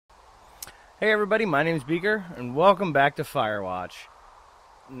Hey everybody, my name is Beaker, and welcome back to Firewatch.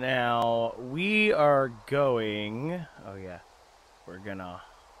 Now, we are going... Oh yeah, we're gonna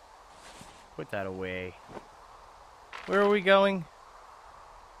put that away. Where are we going?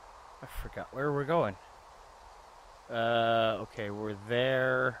 I forgot where we're going. Okay, we're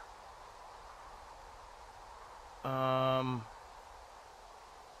there. Are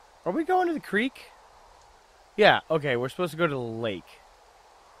we going to the creek? Yeah, okay, we're supposed to go to the lake.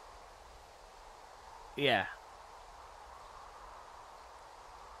 Yeah.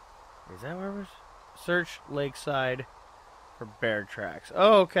 Is that where we're... Search lakeside for bear tracks.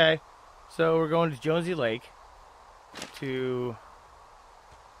 Oh, okay. So we're going to Jonesy Lake to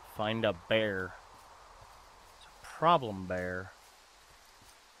find a bear. It's a problem bear,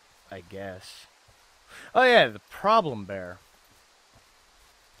 I guess. Oh yeah, the problem bear.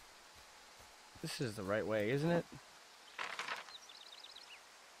 This is the right way, isn't it?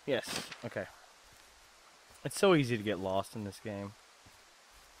 Yes, okay. It's so easy to get lost in this game.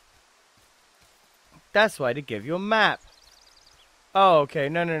 That's why they give you a map. Oh, okay.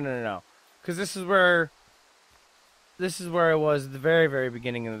 No. Because this is where I was at the very, very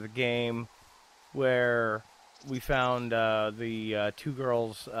beginning of the game, where we found the two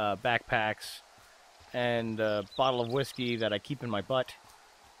girls' backpacks and a bottle of whiskey that I keep in my butt,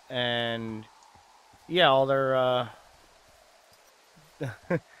 and yeah, all their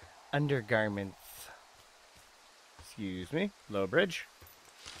undergarments. Excuse me, low bridge.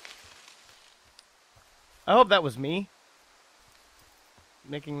 I hope that was me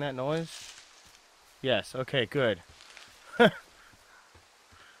making that noise. Yes, okay, good. Because,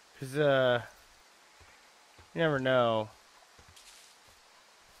 you never know.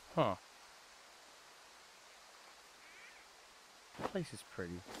 Huh. The place is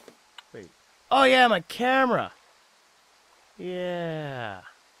pretty. Wait. Oh, yeah, my camera! Yeah.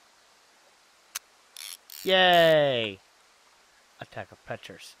 Yay! Attack of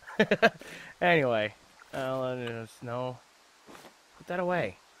Petchers. Anyway. No. Put that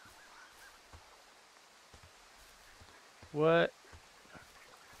away. What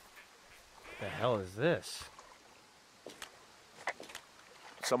the hell is this?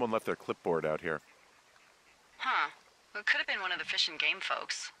 Someone left their clipboard out here. Huh. Well, it could have been one of the Fish and Game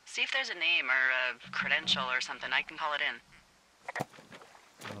folks. See if there's a name or a credential or something. I can call it in.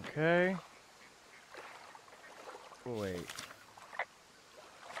 Okay. Wait.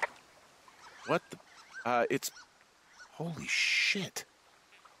 What the... it's... Holy shit.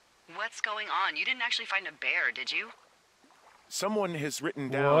 What's going on? You didn't actually find a bear, did you? Someone has written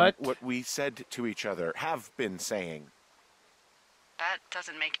down what we said to each other, have been saying. That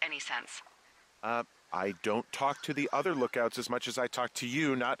doesn't make any sense. I don't talk to the other lookouts as much as I talk to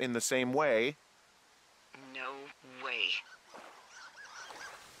you, not in the same way. No way.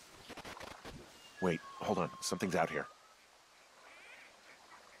 Wait, hold on. Something's out here.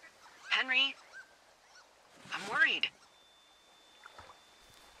 Henry? I'm worried.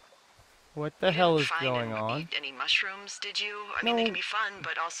 What the hell is find going and on? Eat any mushrooms, did you? I mean, they can be fun,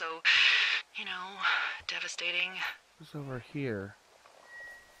 but also, you know, devastating. What's over here?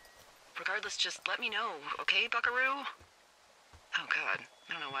 Regardless, just let me know, okay, buckaroo? Oh, God.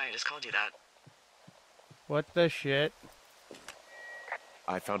 I don't know why I just called you that. What the shit?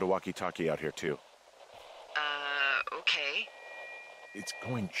 I found a walkie-talkie out here, too. Okay. It's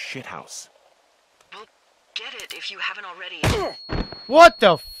going shithouse. Well, get it if you haven't already. What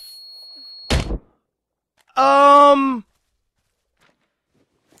the f...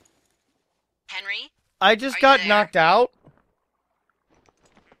 Henry? I just got knocked out?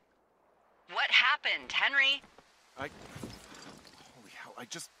 What happened, Henry? Holy hell,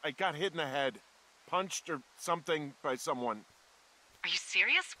 I got hit in the head. Punched or something by someone. Are you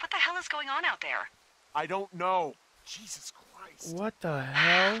serious? What the hell is going on out there? I don't know. Jesus Christ. What the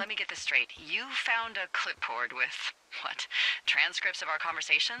hell? Let me get this straight. You found a clipboard with, what, transcripts of our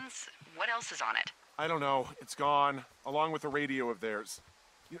conversations? What else is on it? I don't know. It's gone, along with a radio of theirs.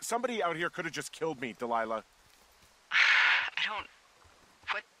 Somebody out here could have just killed me, Delilah. I don't...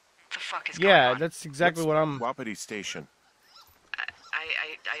 What the fuck is going on? Yeah, that's exactly what I'm... Wapiti Station.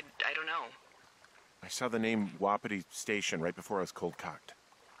 I don't know. I saw the name Wapiti Station right before I was cold-cocked.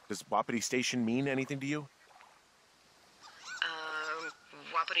 Does Wapiti Station mean anything to you?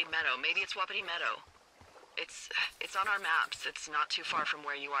 Wapiti Meadow. Maybe it's Wapiti Meadow. It's on our maps. It's not too far from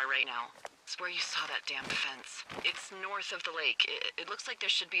where you are right now. It's where you saw that damn fence. It's north of the lake. It looks like there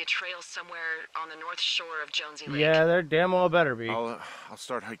should be a trail somewhere on the north shore of Jonesy Lake. Yeah, there damn well better be. I'll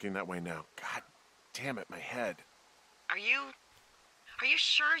start hiking that way now. God damn it, my head. Are you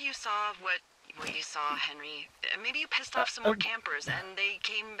sure you saw what what you saw, Henry. Maybe you pissed off some more campers and they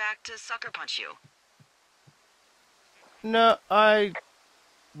came back to sucker punch you. No, why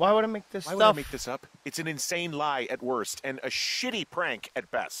would I make this Why stuff? would I make this up? It's an insane lie at worst and a shitty prank at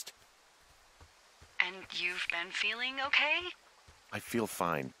best. And you've been feeling okay? I feel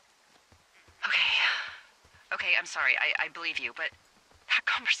fine. Okay, I'm sorry. I believe you, but that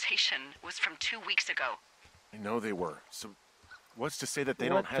conversation was from 2 weeks ago. I know they were. So what's to say that they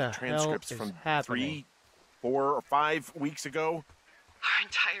What don't have the transcripts hell from is happening? 3, 4, or 5 weeks ago? Our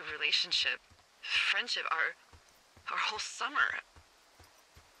entire relationship, friendship, our whole summer.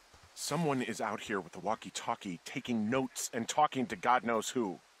 Someone is out here with the walkie-talkie taking notes and talking to God knows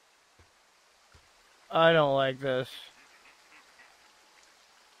who. I don't like this.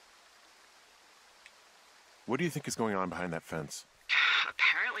 What do you think is going on behind that fence?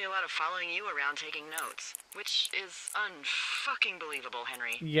 Apparently a lot of following you around taking notes, which is unfucking believable,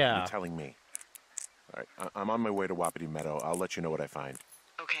 Henry. Yeah. You're telling me. All right, I'm on my way to Wapiti Meadow. I'll let you know what I find.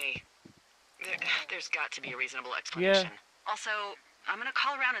 Okay. There's got to be a reasonable explanation. Yeah. Also, I'm gonna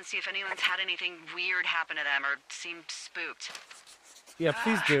call around and see if anyone's had anything weird happen to them or seemed spooked. Yeah,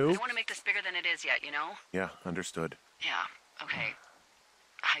 please do. I don't want to make this bigger than it is yet, you know? Yeah, understood. Yeah, okay.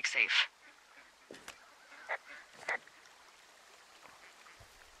 Hike safe.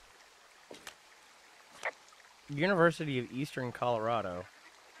 University of Eastern Colorado.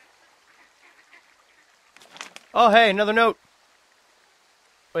 Oh, hey, another note.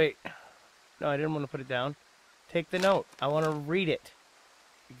 Wait. No, I didn't want to put it down. Take the note. I want to read it.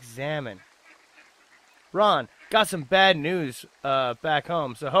 Examine. Ron, got some bad news back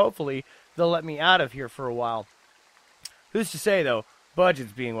home, so hopefully they'll let me out of here for a while. Who's to say, though,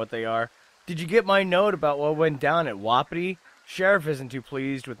 budgets being what they are. Did you get my note about what went down at Wapiti? Sheriff isn't too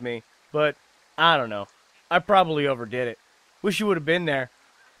pleased with me, but I don't know. I probably overdid it. Wish you would have been there.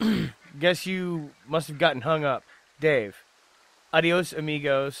 Guess you must have gotten hung up. Dave. Adios,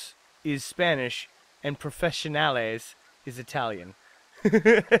 amigos is Spanish, and profesionales is Italian.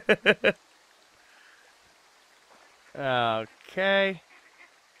 Okay.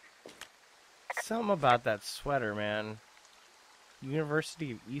 Something about that sweater, man.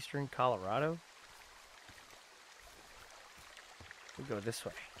 University of Eastern Colorado? We'll go this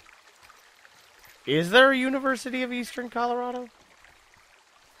way. Is there a University of Eastern Colorado?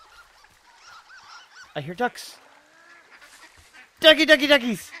 I hear ducks. Ducky, ducky,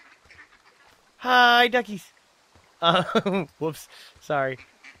 duckies! Hi, duckies. Whoops. Sorry.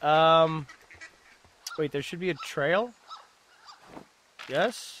 Wait, there should be a trail?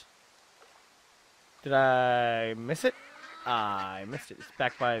 Yes? Did I miss it? I missed it. It's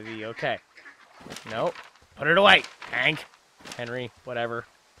back by the... Okay. Nope. Put it away, Hank. Henry, whatever.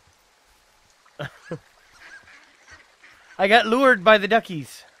 I got lured by the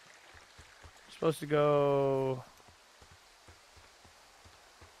duckies. Supposed to go...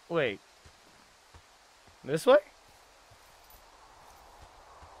 Wait. This way?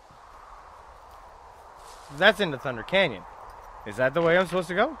 That's into Thunder Canyon. Is that the way I'm supposed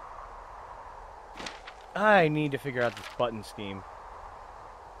to go? I need to figure out this button scheme.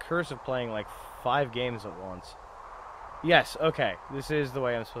 Curse of playing like 5 games at once. Yes, okay. This is the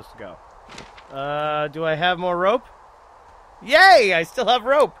way I'm supposed to go. Do I have more rope? Yay! I still have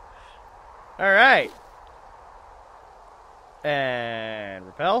rope! Alright. And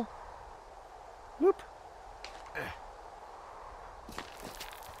repel. Whoop.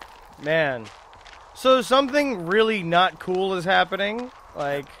 Man. So something really not cool is happening.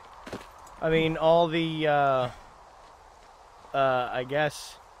 Like, I mean, all the, I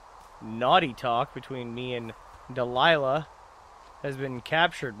guess, naughty talk between me and Delilah has been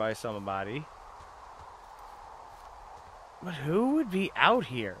captured by somebody. But who would be out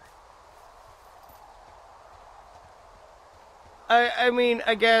here? I mean,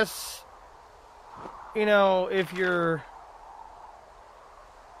 I guess, you know, if you're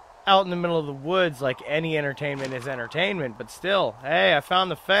out in the middle of the woods, like any entertainment is entertainment, but still, hey, I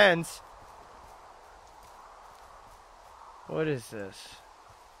found the fence. What is this?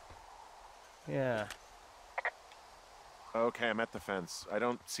 Yeah. Okay, I'm at the fence. I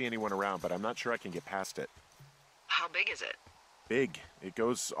don't see anyone around, but I'm not sure I can get past it. How big is it? Big. It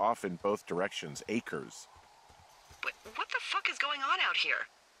goes off in both directions. Acres. But what the fuck is going on out here?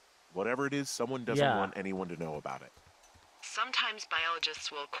 Whatever it is, someone doesn't want anyone to know about it. Sometimes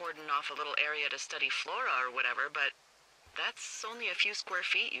biologists will cordon off a little area to study flora or whatever, but that's only a few square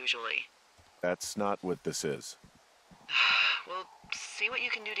feet usually. That's not what this is. Well, see what you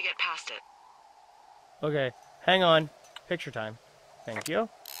can do to get past it. Okay, hang on. Picture time. Thank you.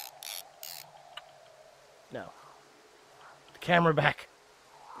 No. The camera back.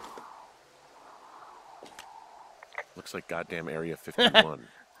 Looks like goddamn Area 51.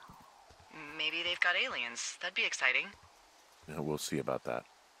 Maybe they've got aliens. That'd be exciting. Yeah, we'll see about that.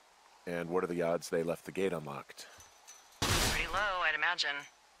 And what are the odds they left the gate unlocked? Pretty low, I'd imagine.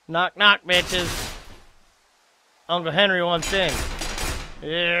 Knock, knock, bitches. Uncle Henry wants in.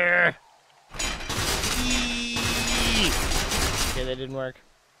 Yeah. Okay, that didn't work.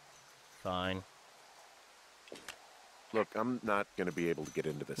 Fine. Look, I'm not going to be able to get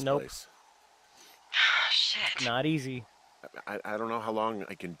into this Nope. place. Shit. Not easy. I don't know how long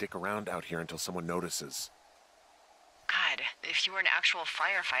I can dick around out here until someone notices. God, if you were an actual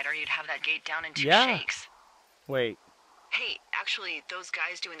firefighter, you'd have that gate down in 2 Yeah. shakes. Wait. Hey, actually, those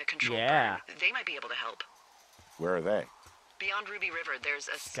guys doing the control Yeah. burn, they might be able to help. Where are they? Beyond Ruby River, there's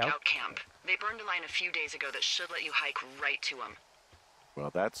a scout camp. They burned a line a few days ago that should let you hike right to them. Well,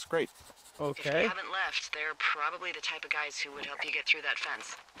 that's great. If they Okay. haven't left, they're probably the type of guys who would help you get through that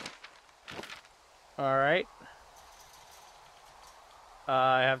fence. Alright.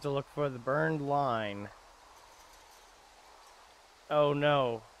 I have to look for the burned line. Oh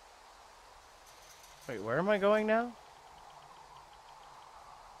no. Wait, where am I going now?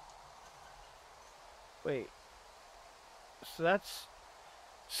 Wait. So that's...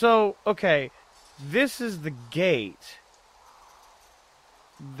 So, okay. This is the gate.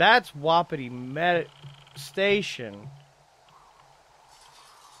 That's Wapiti Station.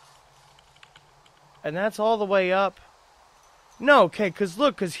 And that's all the way up. No, okay, because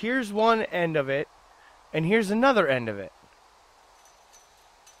look, because here's one end of it, and here's another end of it.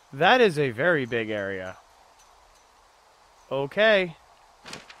 That is a very big area. Okay.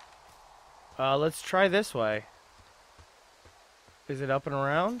 Let's try this way. Is it up and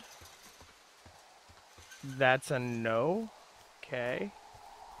around? That's a no. Okay.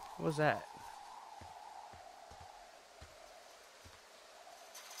 What was that?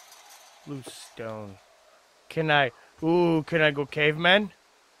 Loose stone. Can I... Ooh, can I go caveman?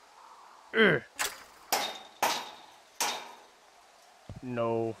 Ugh.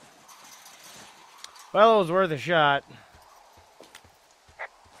 No. Well, it was worth a shot.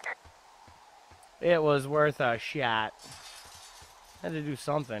 It was worth a shot. Had to do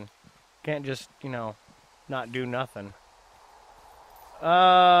something. Can't just, you know, not do nothing.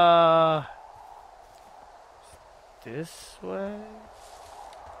 This way?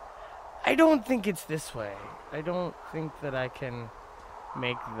 I don't think it's this way. I don't think that I can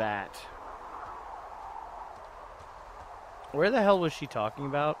make that. Where the hell was she talking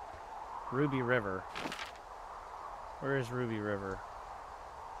about? Ruby River. Where is Ruby River?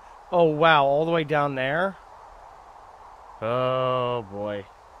 Oh, wow. All the way down there? Oh, boy.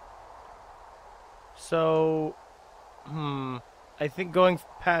 So, I think going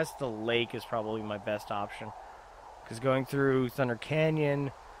past the lake is probably my best option. Because going through Thunder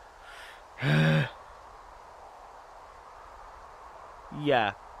Canyon...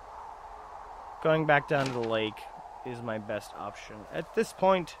 Yeah. Going back down to the lake is my best option. At this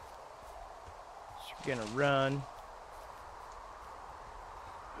point, just gonna run.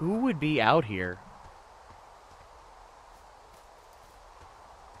 Who would be out here?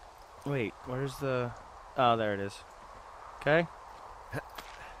 Wait, where's the... Oh, there it is. Okay.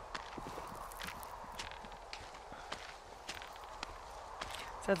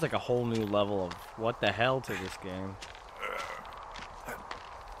 That's like a whole new level of what the hell to this game.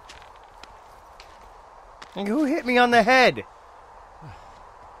 And who hit me on the head? It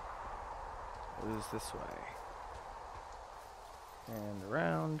was this way. And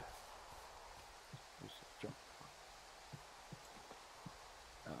around. Jump.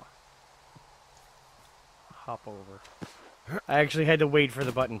 Oh. Hop over. I actually had to wait for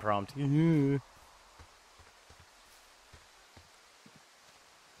the button prompt. Am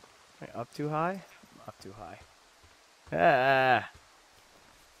I up too high? I'm up too high. Ah.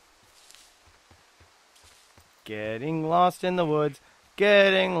 Getting lost in the woods.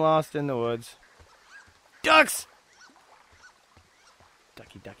 Getting lost in the woods. Ducks!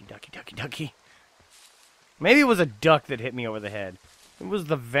 Ducky, ducky, ducky, ducky, ducky. Maybe it was a duck that hit me over the head. It was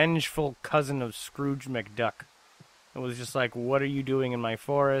the vengeful cousin of Scrooge McDuck. It was just like, what are you doing in my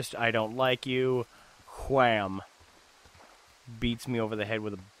forest? I don't like you. Wham. Beats me over the head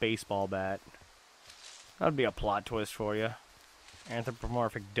with a baseball bat. That'd be a plot twist for you.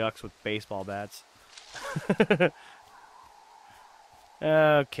 Anthropomorphic ducks with baseball bats.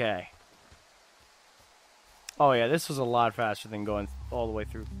 Okay. Oh yeah, this was a lot faster than going all the way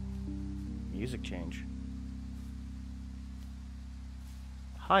through. Music change.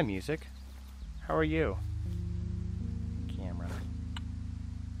 Hi, music. How are you? Camera.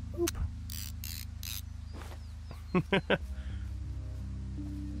 Oop.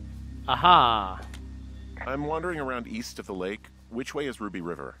 Aha! I'm wandering around east of the lake. Which way is Ruby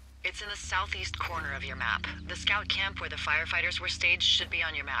River? It's in the southeast corner of your map. The scout camp where the firefighters were staged should be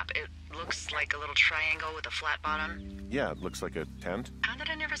on your map. It looks like a little triangle with a flat bottom. Yeah, it looks like a tent. How did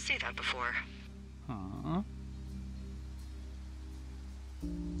I never see that before? Huh.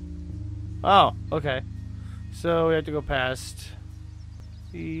 Oh, okay. So we have to go past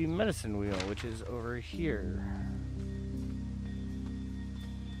the medicine wheel, which is over here.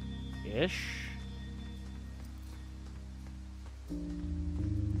 Ish.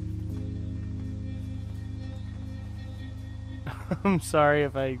 I'm sorry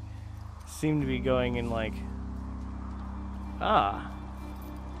if I seem to be going in like... Ah.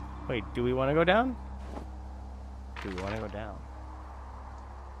 Wait, do we want to go down? Do we want to go down?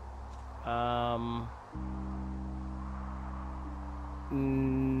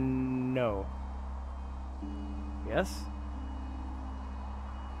 No. Yes?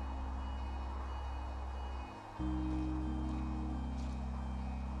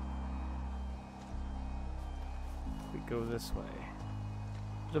 We go this way.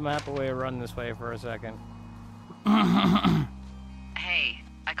 Put the map away, run this way for a second. Hey,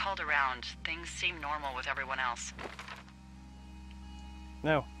 I called around. Things seem normal with everyone else.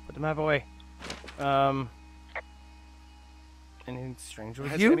 No, put the map away. Anything strange with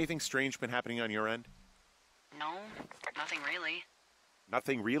Has you? anything strange been happening on your end? No, nothing really.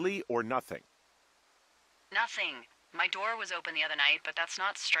 Nothing really, or nothing? Nothing. My door was open the other night, but that's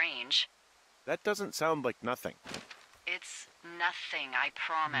not strange. That doesn't sound like nothing. It's nothing, I You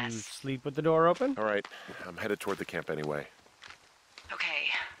promise. sleep with the door open? All right, I'm headed toward the camp anyway. Okay.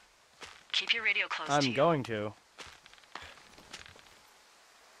 Keep your radio close to I'm you. going to.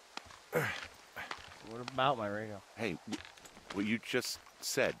 What about my radio? Hey, what you just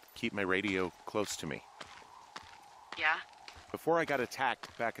said, keep my radio close to me. Yeah? Before I got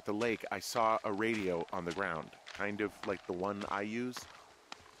attacked back at the lake, I saw a radio on the ground, kind of like the one I use.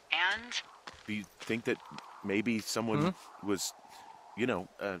 And? Do you think that maybe someone was, you know,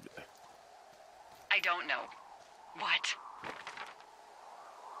 I don't know. What?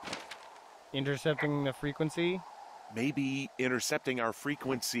 Intercepting the frequency? maybe intercepting our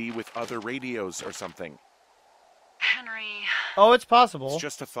frequency with other radios or something? Henry, Oh, it's possible. It's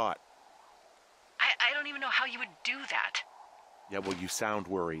just a thought. I don't even know how you would do that. Yeah, well, you sound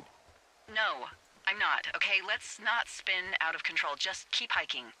worried. No, I'm not. Okay, let's not spin out of control. Just keep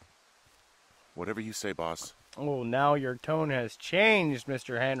hiking. Whatever you say, boss. Oh, now your tone has changed,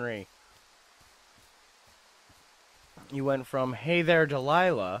 Mr. Henry. You went from, hey there,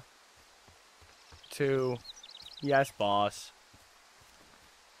 Delilah, to, yes, boss.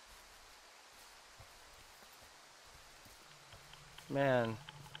 Man.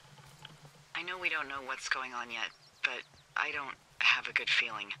 I know we don't know what's going on yet, but I don't have a good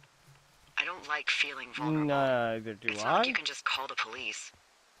feeling. I don't like feeling vulnerable. Neither do It's I. not like you can just call the police.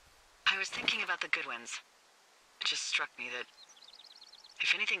 I was thinking about the Goodwins. It just struck me that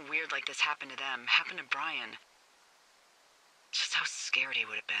if anything weird like this happened to them, happened to Brian, just how scared he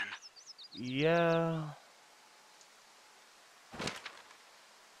would have been. Yeah.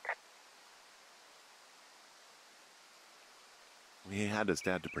 He had his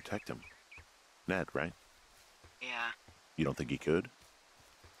dad to protect him. Ned, right? Yeah. You don't think he could?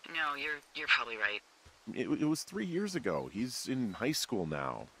 No, you're probably right. It was 3 years ago. He's in high school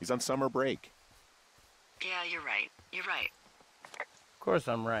now. He's on summer break. Yeah, you're right. You're right. Of course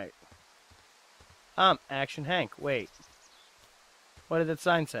I'm right. Action Hank. Wait. What did that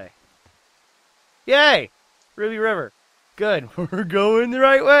sign say? Yay! Ruby River. Good. We're going the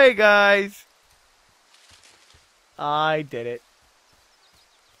right way, guys. I did it.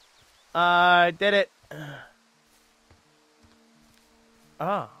 I did it.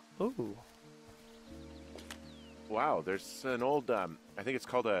 Ah. Ooh. Wow, there's an old, I think it's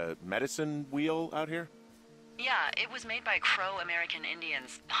called a medicine wheel out here. Yeah, it was made by Crow American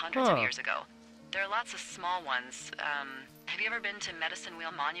Indians hundreds of Huh. years ago. There are lots of small ones. Have you ever been to Medicine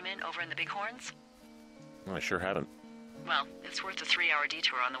Wheel Monument over in the Bighorns? I sure haven't. Well, it's worth a 3-hour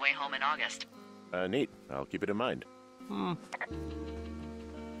detour on the way home in August. Neat. I'll keep it in mind. A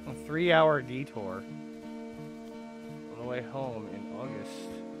 3-hour detour on the way home in August.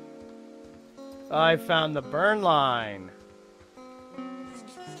 I found the burn line.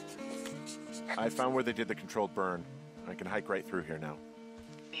 I found where they did the controlled burn. I can hike right through here now.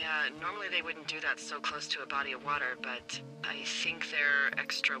 Yeah, normally they wouldn't do that so close to a body of water, but I think they're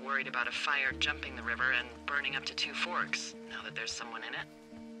extra worried about a fire jumping the river and burning up to 2 forks, now that there's someone in it.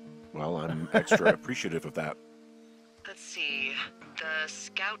 Well, I'm extra appreciative of that. Let's see. The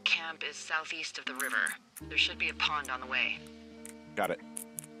scout camp is southeast of the river. There should be a pond on the way. Got it.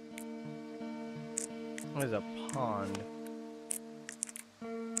 There's a pond.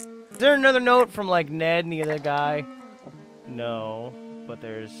 Is there another note from like Ned and the other guy? No, but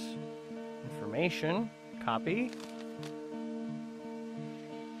there's information. Copy.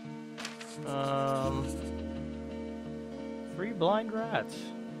 Free blind rats.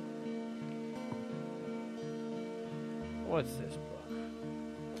 What's this book?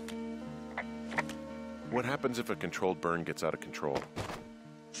 What happens if a controlled burn gets out of control?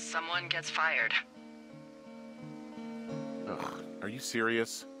 Someone gets fired. Ugh, are you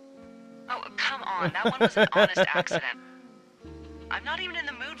serious? Oh, come on. That one was an honest accident. I'm not even in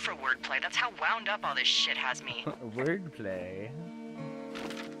the mood for wordplay. That's how wound up all this shit has me. Wordplay.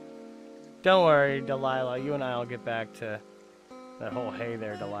 Don't worry, Delilah. You and I'll get back to that whole "hey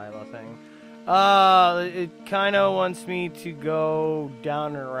there, Delilah" thing. It kind of wants me to go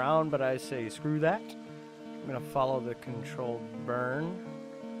down and around, but I say screw that. I'm gonna follow the controlled burn.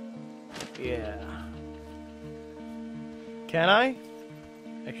 Yeah. Can I?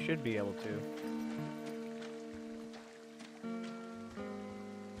 I should be able to.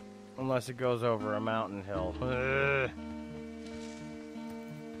 Unless it goes over a mountain hill. Ugh.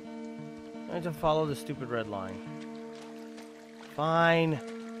 I have to follow the stupid red line. Fine.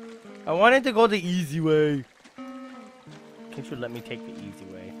 I wanted to go the easy way. Can't you let me take the easy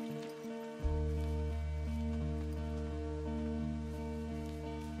way?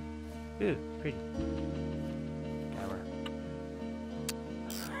 Ooh, pretty. Camera.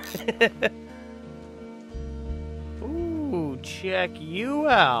 Ooh, check you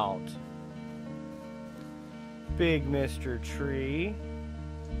out. Big Mr. Tree.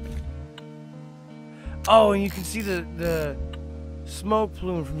 Oh, and you can see the smoke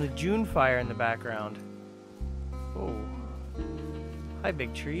plume from the June fire in the background. Oh. Hi,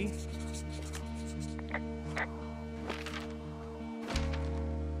 big tree.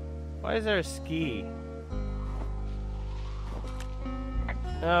 Why is there a ski?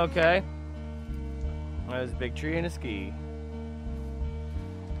 Okay. There's a big tree and a ski.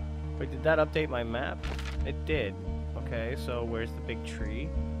 Wait, did that update my map? It did. Okay, so where's the big tree?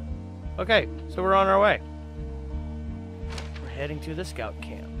 Okay, so we're on our way. We're heading to the scout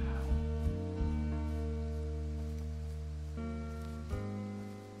camp.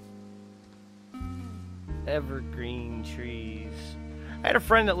 Evergreen trees. I had a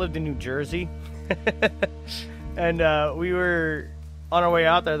friend that lived in New Jersey. And we were on our way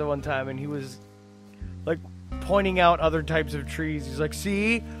out there the one time, and he was like pointing out other types of trees. He's like,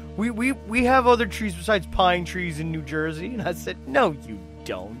 see, we have other trees besides pine trees in New Jersey. And I said, no, you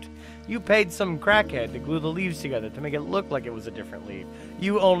don't. You paid some crackhead to glue the leaves together to make it look like it was a different leaf.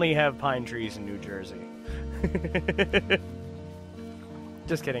 You only have pine trees in New Jersey.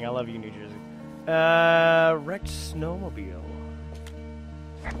 Just kidding. I love you, New Jersey. Wrecked snowmobile.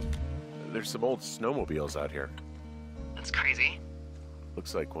 There's some old snowmobiles out here. That's crazy.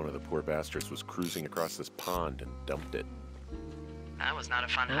 Looks like one of the poor bastards was cruising across this pond and dumped it. That was not a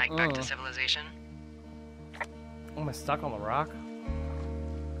fun hike back to civilization. Am I stuck on the rock?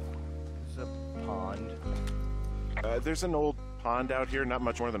 There's a pond. There's an old pond out here, not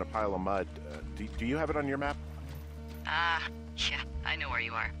much more than a pile of mud. Do you have it on your map? Yeah, I know where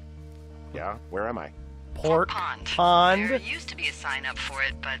you are. Yeah? Where am I? Pork Pond. Pond. There used to be a sign up for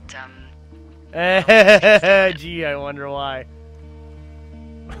it, but, Gee, I wonder why.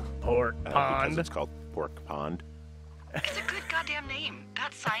 Pork Because Pond. it's called Pork Pond. it's a good goddamn name.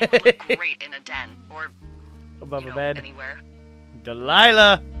 That sign would look great in a den, or, Above you a know, bed. anywhere.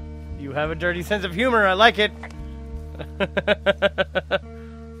 Delilah, you have a dirty sense of humor. I like it.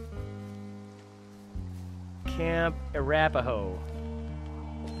 Camp Arapaho.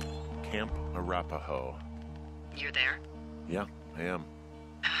 Camp Arapaho. You're there? Yeah, I am.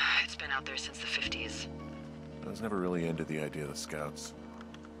 It's been out there since the 50s. I was never really into the idea of the Scouts.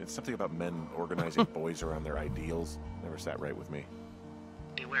 It's something about men organizing boys around their ideals. Never sat right with me.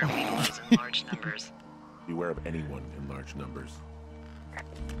 Beware of weasels in large numbers. Beware of anyone in large numbers.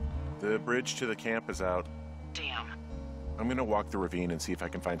 The bridge to the camp is out. Damn. I'm gonna walk the ravine and see if I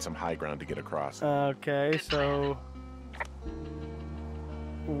can find some high ground to get across. Okay, Good so...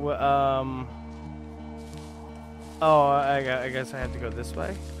 Oh, I guess I have to go this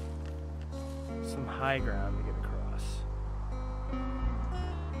way? Some high ground to get across.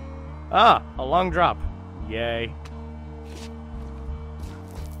 Ah, a long drop. Yay.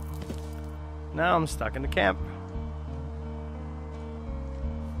 Now I'm stuck in the camp.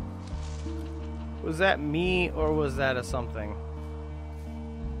 Was that me or was that a something?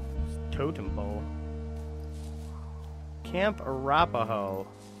 Totem pole. Camp Arapaho.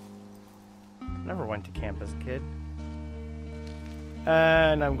 Never went to camp as a kid.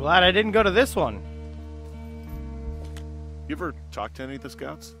 And I'm glad I didn't go to this one. You ever talk to any of the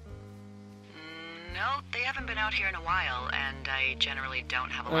scouts? No, they haven't been out here in a while, and I generally don't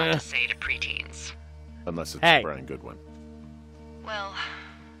have a lot to say to preteens. Unless it's Hey. Brian Goodwin. Well,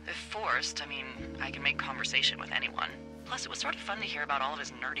 if forced, I mean, I can make conversation with anyone. Plus, it was sort of fun to hear about all of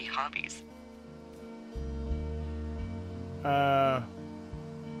his nerdy hobbies.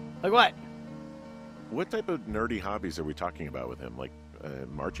 Like what? What type of nerdy hobbies are we talking about with him? Like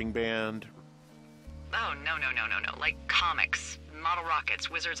marching band? Oh, no. Like comics, model rockets,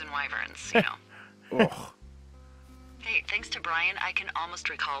 wizards and wyverns, you know. Ugh. Hey, thanks to Brian, I can almost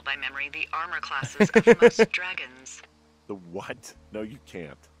recall by memory the armor classes of most dragons. The what? No, you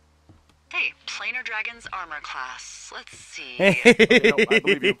can't. Hey, planar dragons armor class. Let's see. Okay, no, I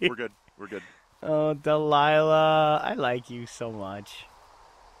believe you. We're good. We're good. Oh, Delilah, I like you so much.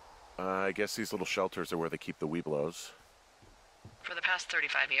 I guess these little shelters are where they keep the Weeblos. For the past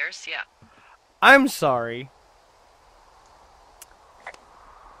 35 years, yeah. I'm sorry.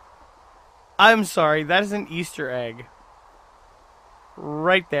 That is an Easter egg.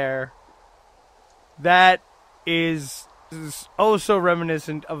 Right there. That is oh so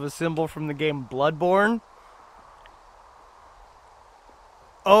reminiscent of a symbol from the game Bloodborne.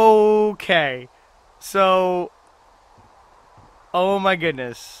 Okay. So, oh my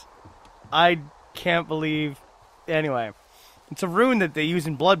goodness. I can't believe... Anyway. It's a rune that they use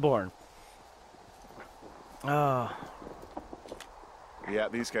in Bloodborne. Oh. Yeah,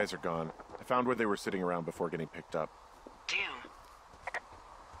 these guys are gone. I found where they were sitting around before getting picked up. Damn.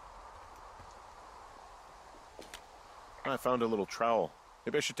 I found a little trowel.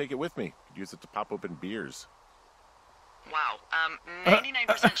 Maybe I should take it with me. Could use it to pop open beers. Wow.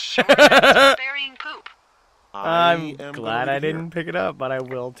 99% sure that's burying poop. I'm am glad going I here. didn't pick it up, but I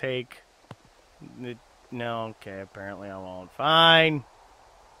will take it. No, okay, apparently I won't. Fine.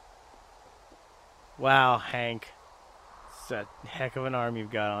 Wow, Hank. It's a heck of an arm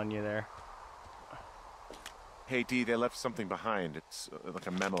you've got on you there. Hey, Dee, they left something behind. It's like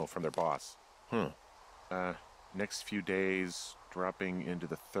a memo from their boss. Next few days, dropping into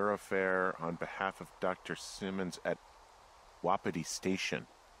the thoroughfare on behalf of Dr. Simmons at Wapiti Station.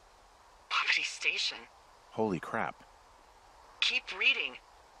 Wapiti Station? Holy crap. Keep reading.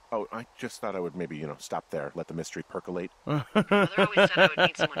 Oh, I just thought I would maybe, stop there, let the mystery percolate. Mother always said I would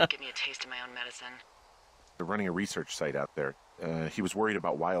need someone to give me a taste of my own medicine. They're running a research site out there. He was worried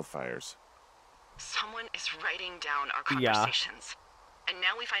about wildfires. Someone is writing down our conversations. And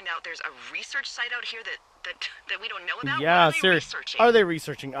now we find out there's a research site out here that we don't know about? Yeah, what are they seriously. researching? Are they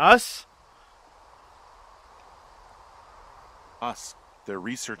researching us? Us. They're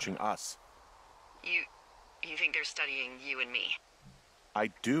researching us. You think they're studying you and me? I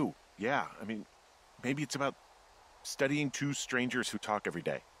do, yeah. I mean, maybe it's about studying two strangers who talk every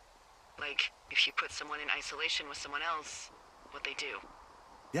day. Like, if you put someone in isolation with someone else, what they do.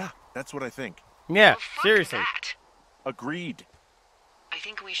 Yeah, that's what I think. Yeah, Well, fuck seriously. that. Agreed. I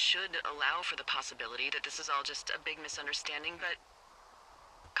think we should allow for the possibility that this is all just a big misunderstanding, but...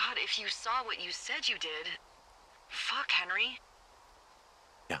 God, if you saw what you said you did... Fuck, Henry.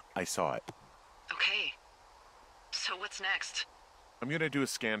 Yeah, I saw it. Okay. So what's next? I'm gonna do a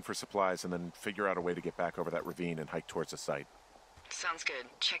scan for supplies and then figure out a way to get back over that ravine and hike towards the site. Sounds good.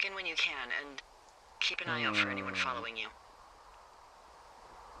 Check in when you can, and keep an eye out for anyone following you.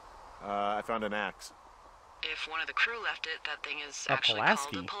 I found an axe. If one of the crew left it, that thing is A actually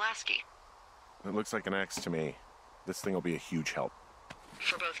Pulaski? called a Pulaski. It looks like an axe to me. This thing will be a huge help.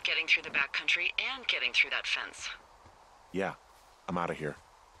 For both getting through the backcountry and getting through that fence. Yeah, I'm out of here.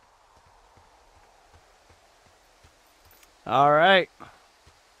 All right.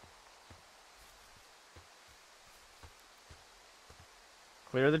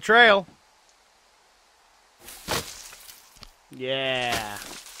 Clear the trail. Yeah.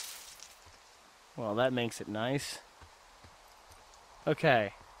 Well, that makes it nice.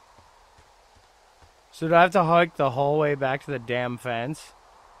 Okay. So do I have to hike the whole way back to the damn fence?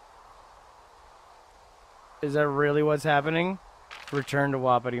 Is that really what's happening? Return to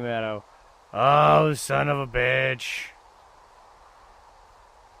Wapiti Meadow. Oh, son of a bitch.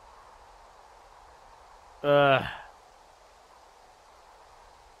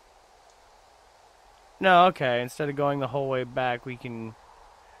 No, okay. Instead of going the whole way back, we can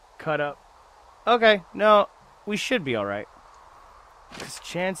cut up. Okay, no, we should be alright. Because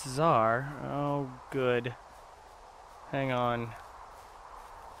chances are... Oh, good. Hang on.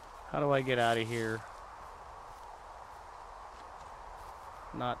 How do I get out of here?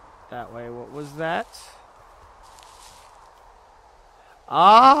 Not that way. What was that?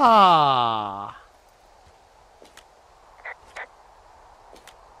 Ah!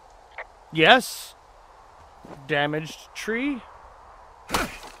 Yes. damaged tree.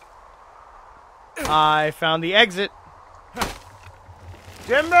 I found the exit.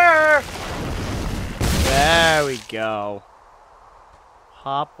 Timber! There we go.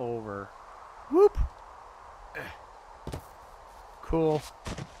 Hop over. Whoop! Cool.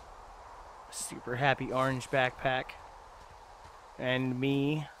 Super happy orange backpack. And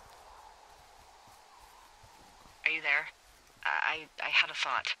me. Are you there? I had a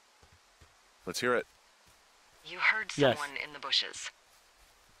thought. Let's hear it. You heard Yes. someone in the bushes.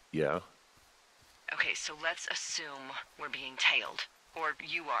 Yeah. Okay, so let's assume we're being tailed. Or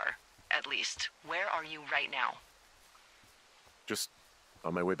you are, at least. Where are you right now? Just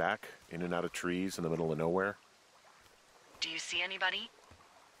on my way back, in and out of trees in the middle of nowhere. Do you see anybody?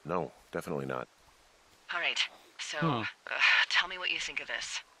 No, definitely not. All right, so tell me what you think of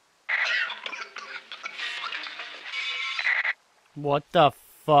this. What the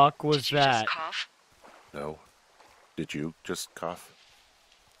fuck was Did you that? just cough? No. Did you just cough?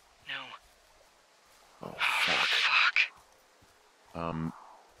 No. Oh, fuck. Fuck.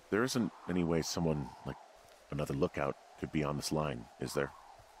 There isn't any way someone, like, another lookout could be on this line, is there?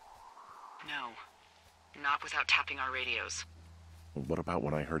 No. Not without tapping our radios. What about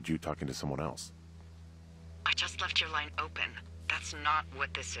when I heard you talking to someone else? I just left your line open. That's not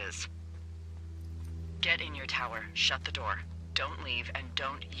what this is. Get in your tower, shut the door. Don't leave, and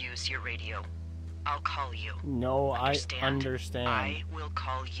don't use your radio. I'll call you. No, Understand? I understand. I will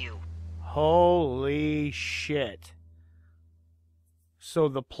call you. Holy shit. So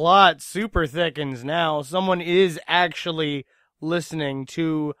the plot super thickens now. Someone is actually listening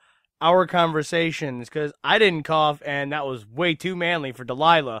to our conversations, because I didn't cough, and that was way too manly for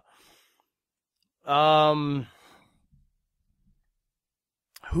Delilah. Who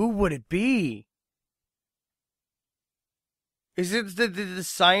would it be? Is it the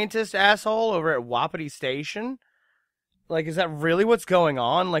scientist asshole over at Wapiti Station? Like, is that really what's going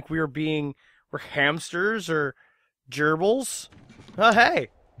on? Like, we're hamsters or gerbils? Oh, hey.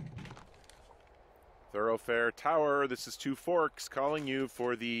 Thoroughfare Tower, this is Two Forks calling you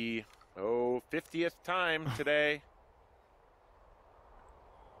for the, 50th time today.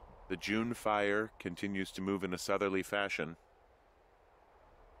 The June fire continues to move in a southerly fashion.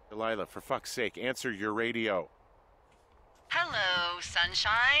 Delilah, for fuck's sake, answer your radio. Hello,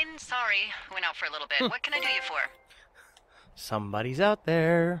 sunshine. Sorry, went out for a little bit. What can I do you for? Somebody's out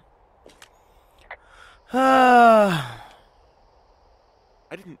there. Ah.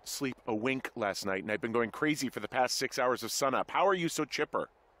 I didn't sleep a wink last night, and I've been going crazy for the past 6 hours of sunup. How are you so chipper?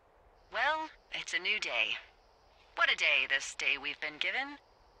 Well, it's a new day. What a day, this day we've been given.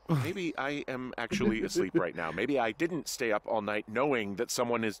 Maybe I am actually asleep right now. Maybe I didn't stay up all night knowing that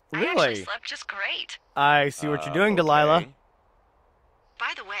someone is... I Really? actually slept just great. I see what you're doing, okay. Delilah.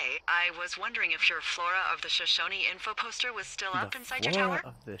 By the way, I was wondering if your Flora of the Shoshone info poster was still up The inside your flora tower?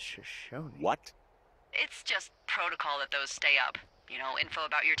 of the Shoshone. What? It's just protocol that those stay up. You know, info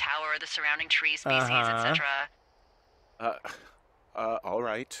about your tower, the surrounding tree species, Uh-huh. etc. All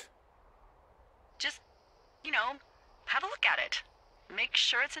right. Just, have a look at it. Make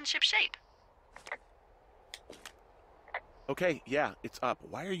sure it's in ship shape. Okay, yeah, it's up.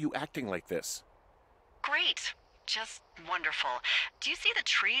 Why are you acting like this? Great. Just wonderful. Do you see the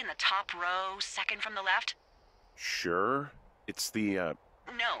tree in the top row, second from the left? Sure. It's the,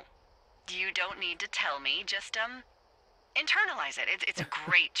 No. You don't need to tell me. Just, internalize it. It's a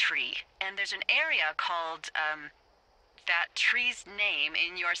great tree. And there's an area called, that tree's name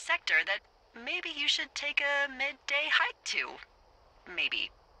in your sector that maybe you should take a midday hike to. Maybe.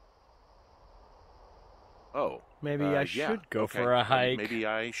 Oh. Maybe I yeah, should go okay. for a hike. Maybe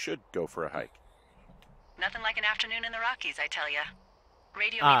I should go for a hike. Nothing like an afternoon in the Rockies, I tell ya.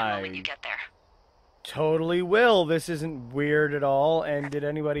 Radio me the moment you get there. Totally will. This isn't weird at all. And did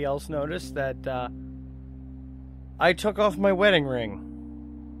anybody else notice that I took off my wedding ring?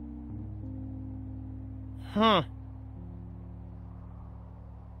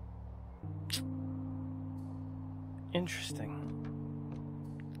 Interesting.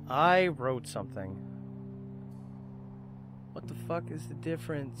 I wrote something. What the fuck is the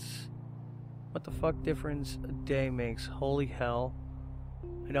difference? What the fuck difference a day makes? Holy hell.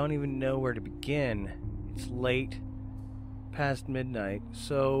 I don't even know where to begin. It's late, past midnight,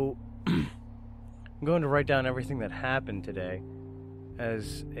 so I'm going to write down everything that happened today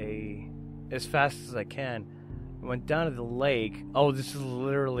as fast as I can. I went down to the lake. Oh, this is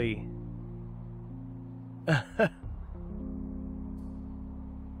literally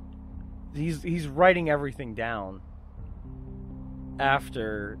he's writing everything down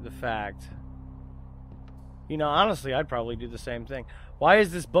after the fact. Honestly, I'd probably do the same thing. Why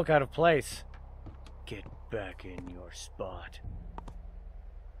is this book out of place? Get back in your spot.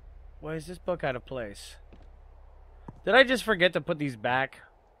 Why is this book out of place? Did I just forget to put these back?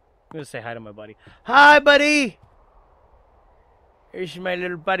 I'm gonna say hi to my buddy. Hi, buddy! Here's my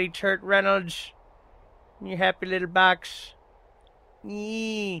little buddy, Turt Reynolds. In your happy little box.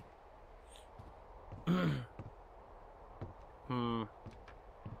 Yee.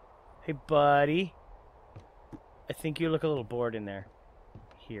 Hey, buddy. I think you look a little bored in there.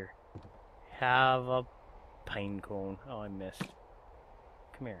 Here. Have a pine cone. Oh, I missed.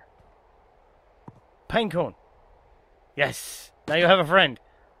 Come here. Pine cone. Yes. Now you have a friend.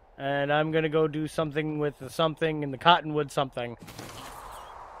 And I'm gonna go do something with the something in the cottonwood something.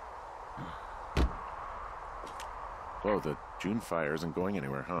 Whoa, the June fire isn't going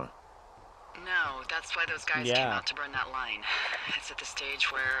anywhere, huh? No, that's why those guys came out to burn that line. It's at the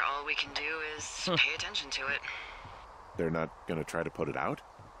stage where all we can do is pay attention to it. They're not gonna try to put it out?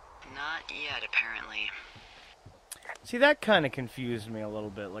 Not yet, apparently. See, that kind of confused me a little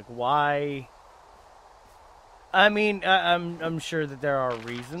bit. Like, why? I mean, I'm sure that there are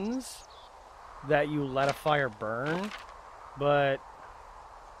reasons that you let a fire burn, but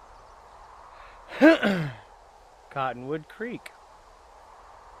Cottonwood Creek.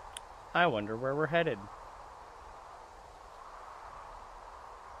 I wonder where we're headed.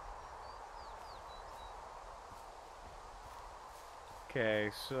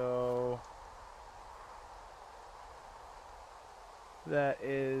 Okay, so that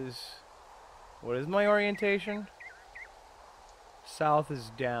is, what is my orientation? South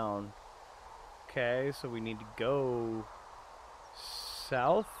is down. Okay, so we need to go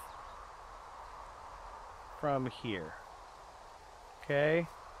south from here. Okay.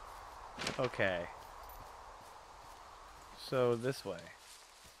 Okay. So this way.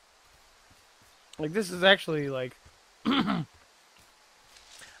 Like, this is actually like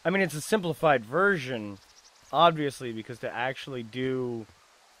I mean, it's a simplified version, obviously, because to actually do,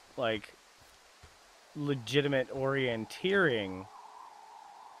 like, legitimate orienteering.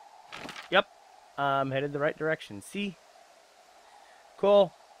 Yep, I'm headed the right direction. See?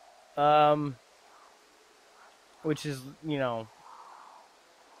 Cool. Which is, you know,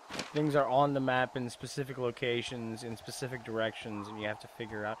 things are on the map in specific locations, in specific directions, and you have to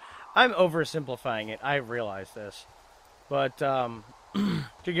figure out. I'm oversimplifying it. I realize this. But,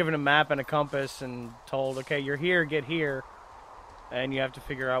 you're given a map and a compass and told, okay, you're here, get here. And you have to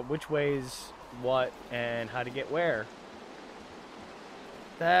figure out which ways, what, and how to get where.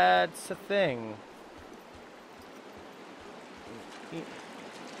 That's a thing.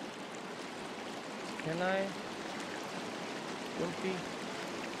 Can I? Wimpy?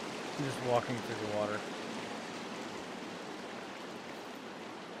 I'm just walking through the water.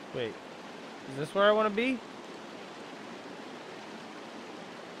 Wait. Is this where I want to be?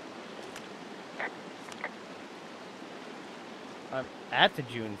 I'm at the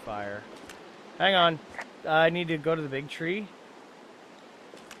June fire. Hang on. I need to go to the big tree.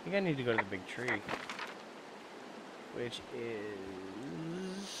 I think I need to go to the big tree. Which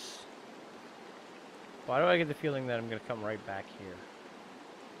is... Why do I get the feeling that I'm going to come right back here?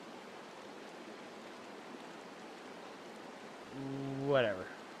 Whatever.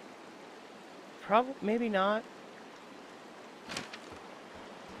 Probably, maybe not.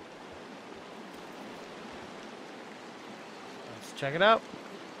 Let's check it out.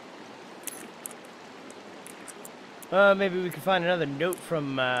 Maybe we can find another note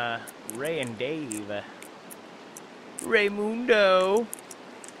from Ray and Dave. Raymundo.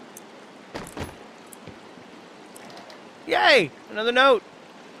 Yay! Another note.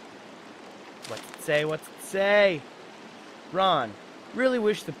 What's it say? What's it say? Ron, really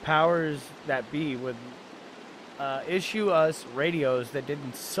wish the powers that be would issue us radios that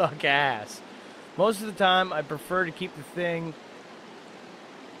didn't suck ass. Most of the time, I prefer to keep the thing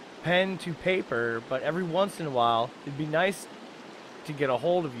pen to paper, but every once in a while, it'd be nice to get a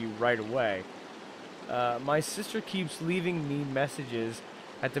hold of you right away. My sister keeps leaving me messages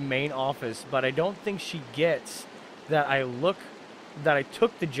at the main office, but I don't think she gets that I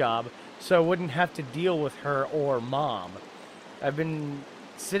took the job so I wouldn't have to deal with her or Mom. I've been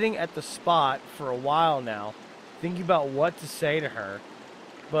sitting at the spot for a while now, thinking about what to say to her,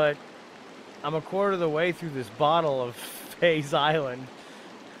 but I'm a quarter of the way through this bottle of Faye's Island.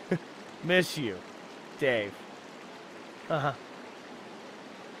 Miss you, Dave.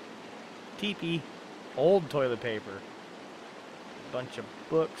 Teepee. Old toilet paper. Bunch of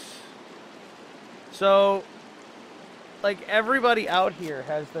books. So, like, everybody out here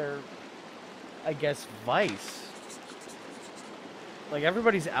has their, I guess, vice. Like,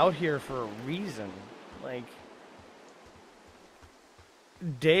 everybody's out here for a reason. Like,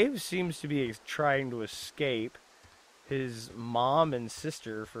 Dave seems to be trying to escape his mom and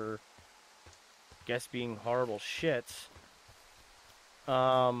sister for, guess, being horrible shits.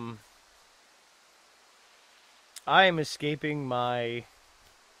 I am escaping my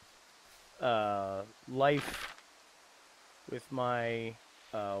life with my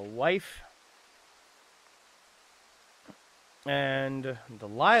wife, and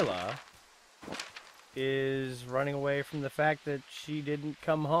Delilah is running away from the fact that she didn't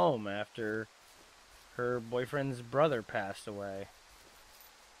come home after her boyfriend's brother passed away.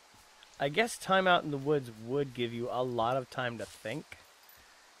 I guess time out in the woods would give you a lot of time to think.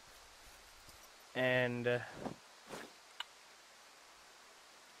 And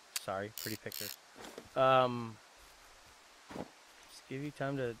sorry, pretty picture. Just give you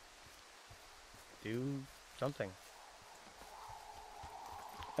time to do something.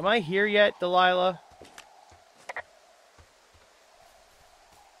 Am I here yet, Delilah?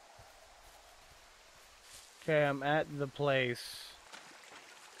 Okay, I'm at the place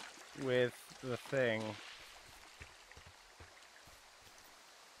with the thing.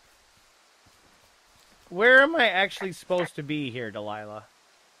 Where am I actually supposed to be here, Delilah?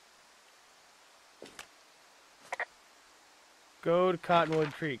 Go to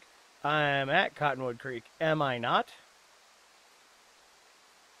Cottonwood Creek. I'm at Cottonwood Creek. Am I not?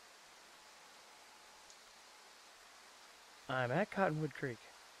 I'm at Cottonwood Creek.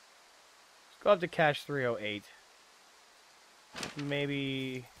 Let's go up to Cache 308.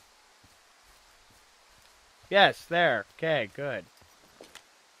 Maybe... Yes, there. Okay, good.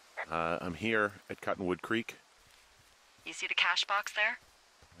 I'm here at Cottonwood Creek. You see the cash box there?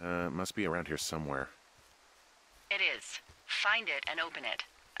 Must be around here somewhere. It is. Find it and open it.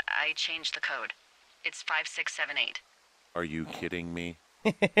 I changed the code. It's 5678. Are you kidding me?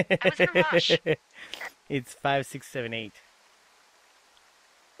 I was in a rush. It's 5678.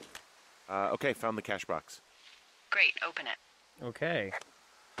 Okay, found the cash box. Great, open it. Okay.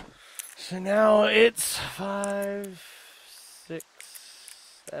 So now it's 5, 6,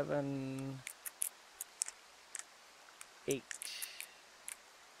 7, 8.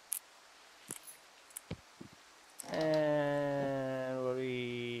 And what do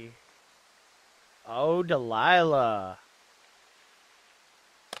we... Oh, Delilah.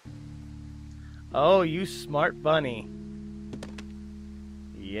 Oh, you smart bunny.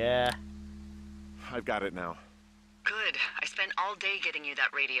 Yeah. I've got it now. Good. I spent all day getting you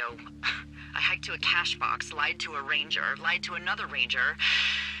that radio. I hiked to a cash box, lied to a ranger, lied to another ranger,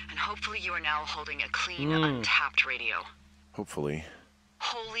 and hopefully you are now holding a clean, untapped radio. Hopefully.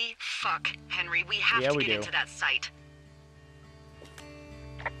 Holy fuck, Henry, we have to get into that site.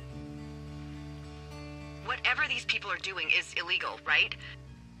 Whatever these people are doing is illegal, right?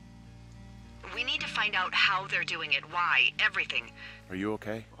 We need to find out how they're doing it, why, everything. Are you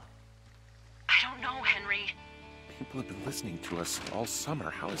okay? I don't know, Henry. People have been listening to us all summer.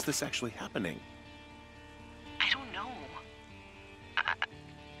 How is this actually happening? I don't know.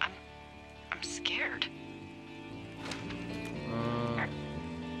 I'm scared.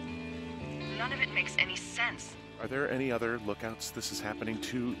 None of it makes any sense. Are there any other lookouts this is happening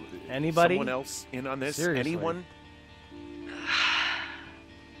to? Anybody? Someone else in on this? Seriously. Anyone?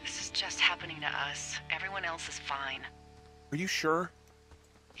 This is just happening to us. Everyone else is fine. Are you sure?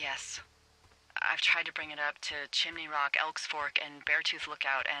 Yes. I've tried to bring it up to Chimney Rock, Elks Fork, and Beartooth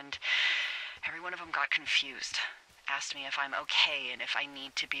Lookout, and every one of them got confused. Asked me if I'm okay and if I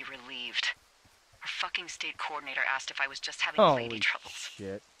need to be relieved. Our fucking state coordinator asked if I was just having lady troubles.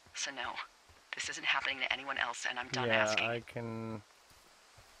 Shit. So no, this isn't happening to anyone else, and I'm done asking. Yeah, I can...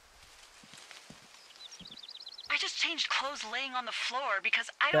 I just changed clothes laying on the floor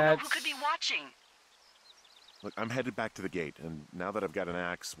because I don't know who could be watching. Look, I'm headed back to the gate, and now that I've got an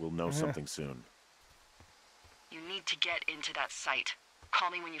axe, we'll know something soon. You need to get into that site. Call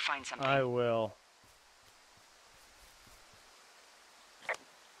me when you find something. I will.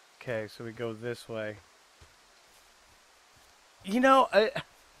 Okay, so we go this way. You know,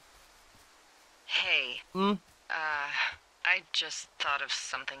 Hey. I just thought of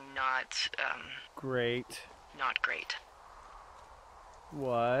something not, great. not great.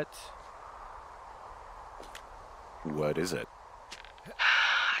 What? What is it?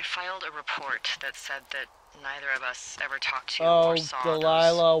 I filed a report that said that neither of us ever talked to Oh, or saw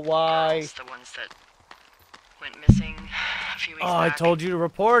Delilah, those why? girls, the ones that went missing a few weeks Oh, back. I told you to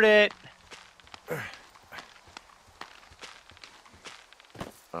report it.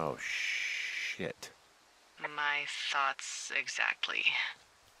 Oh, shit. My thoughts exactly.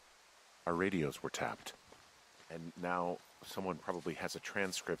 Our radios were tapped. And now someone probably has a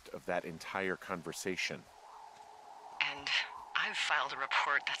transcript of that entire conversation. And I I've filed a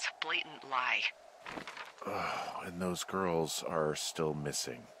report. That's a blatant lie. Oh, and those girls are still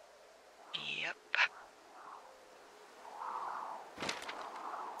missing. Yep.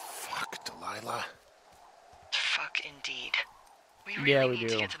 Fuck, Delilah. Fuck indeed. We Yeah, really we need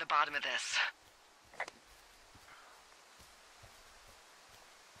do. to get to the bottom of this.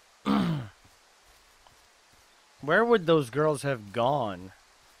 Where would those girls have gone?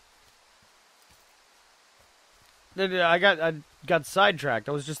 I got sidetracked.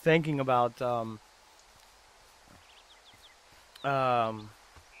 I was just thinking about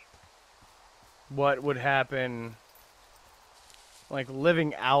what would happen, like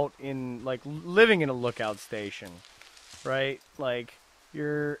living in a lookout station, right? Like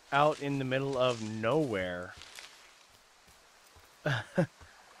you're out in the middle of nowhere.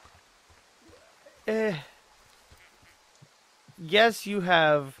 Yes, you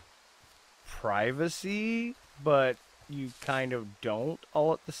have privacy, but you kind of don't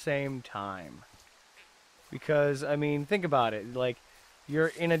all at the same time. Because, I mean, think about it. Like, you're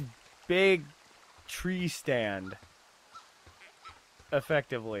in a big tree stand,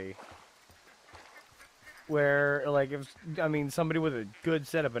 effectively. Where, like, somebody with a good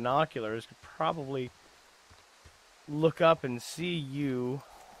set of binoculars could probably look up and see you.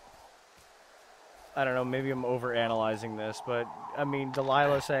 I don't know, maybe I'm overanalyzing this, but, I mean,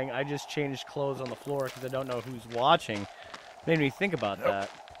 Delilah saying, I just changed clothes on the floor because I don't know who's watching, made me think about that.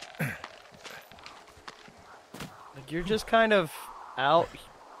 Like, you're just kind of out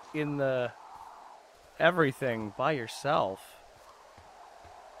in the everything by yourself.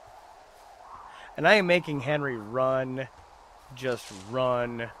 And I am making Henry run, just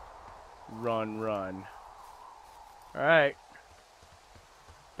run, run, run. Alright.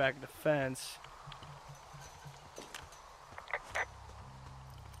 Back to the fence.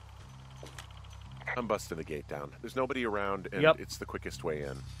 I'm busting the gate down. There's nobody around, and Yep. it's the quickest way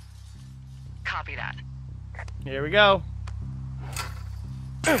in. Copy that. Here we go.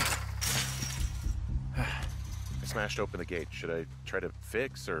 I smashed open the gate. Should I try to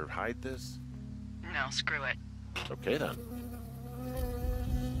fix or hide this? No, screw it. Okay, then.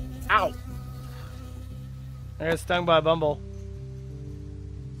 Ow! I got stung by a bumble.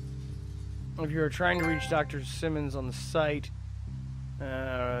 If you are trying to reach Dr. Simmons on the site,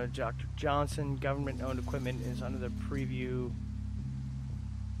 Dr. Johnson, government-owned equipment is under the preview.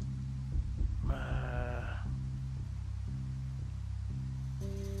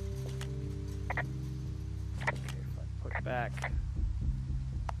 Okay, if I put back.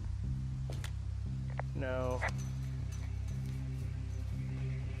 No.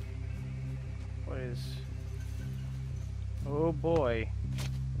 What is... Oh boy.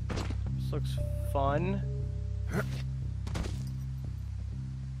 This looks fun.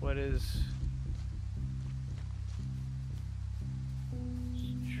 What is...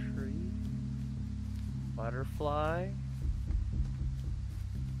 Tree? Butterfly?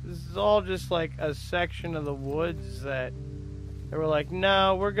 This is all just like a section of the woods that they were like,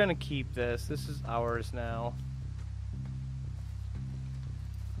 no, we're gonna keep this. This is ours now.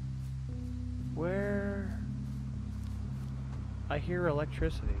 Where... I hear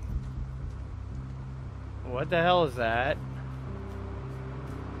electricity. What the hell is that?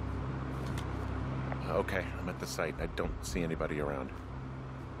 Okay, I'm at the site. I don't see anybody around.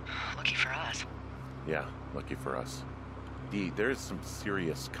 Lucky for us. Yeah, lucky for us. Dee, there's some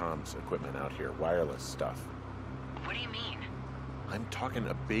serious comms equipment out here. Wireless stuff. What do you mean? I'm talking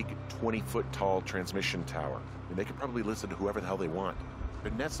a big 20-foot tall transmission tower. And they could probably listen to whoever the hell they want.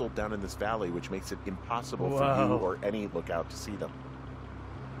 They're nestled down in this valley, which makes it impossible for you or any lookout to see them.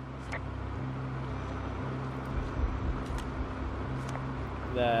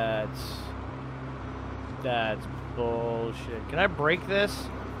 That's bullshit. Can I break this?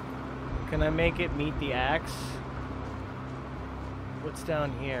 Can I make it meet the axe? What's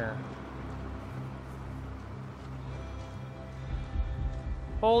down here?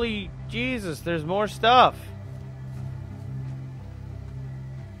 Holy Jesus, there's more stuff.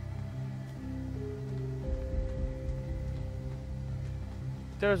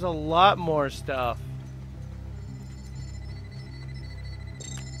 There's a lot more stuff.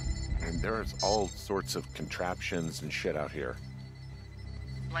 And there's all sorts of contraptions and shit out here.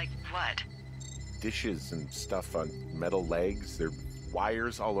 Like what? Dishes and stuff on metal legs. There are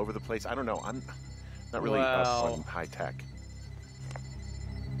wires all over the place. I don't know. I'm not really up on high tech.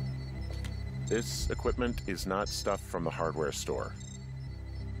 This equipment is not stuff from the hardware store.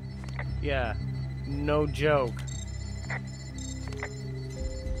 Yeah, no joke.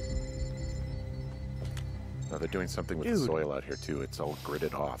 No, they're doing something with the soil out here, too. It's all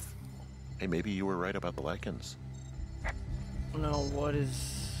gridded off. Hey, maybe you were right about the lichens. No,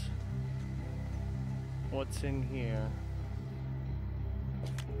 what's in here?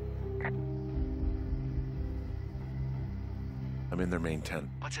 I'm in their main tent.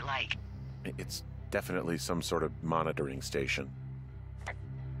 What's it like? It's definitely some sort of monitoring station. I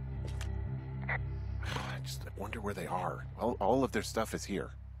wonder where they are. All of their stuff is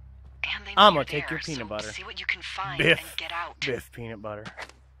here. And they know I'm you're gonna take there, your peanut so butter. see what you can find Biff. and get out. Biff peanut butter.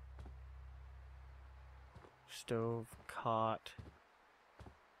 Stove, cot,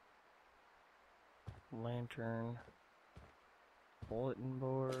 lantern, bulletin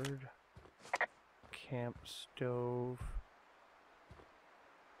board, camp stove.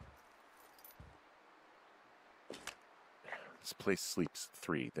 This place sleeps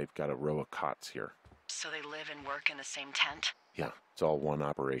 3. They've got a row of cots here. So they live and work in the same tent? Yeah, it's all one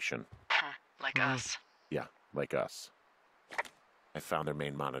operation. Huh, like us. Yeah, like us. I found their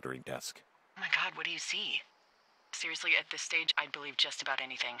main monitoring desk. Oh my god, what do you see? Seriously, at this stage, I'd believe just about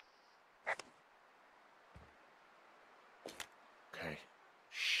anything. Okay.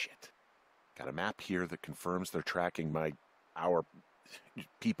 Shit. Got a map here that confirms they're tracking our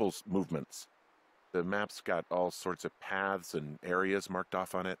people's movements. The map's got all sorts of paths and areas marked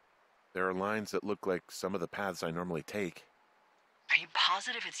off on it. There are lines that look like some of the paths I normally take. Are you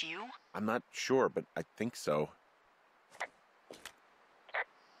positive it's you? I'm not sure, but I think so.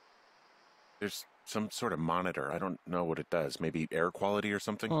 There's some sort of monitor. I don't know what it does. Maybe air quality or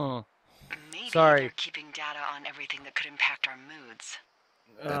something? Maybe Sorry. they're keeping data on everything that could impact our moods.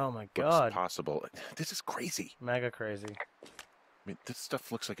 Oh my Looks god. possible. This is crazy. Mega crazy. I mean, this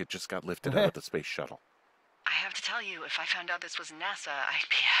stuff looks like it just got lifted out of the space shuttle. I have to tell you, if I found out this was NASA, I'd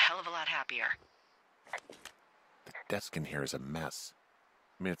be a hell of a lot happier. The desk in here is a mess.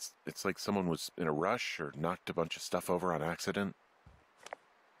 I mean, it's like someone was in a rush or knocked a bunch of stuff over on accident.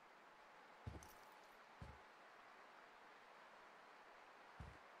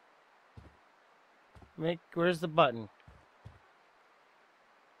 Where's the button?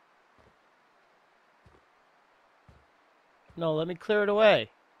 No, let me clear it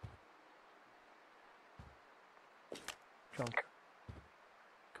away. Junk.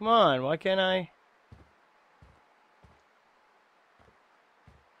 Come on, why can't I?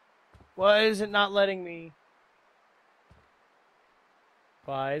 Why is it not letting me?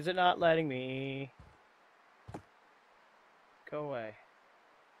 Why is it not letting me? Go away.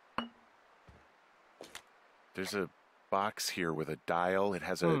 There's a box here with a dial. It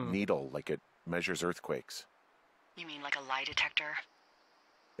has a needle, like it measures earthquakes. You mean like a lie detector?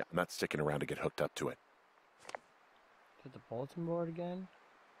 Yeah, I'm not sticking around to get hooked up to it. Hit the bulletin board again.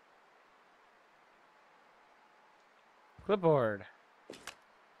 Clipboard.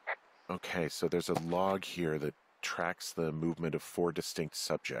 Okay, so there's a log here that tracks the movement of 4 distinct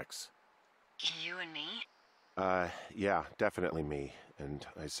subjects. You and me? Yeah, definitely me. And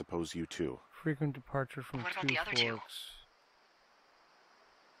I suppose you too. Frequent departure from What about two the other two? forks.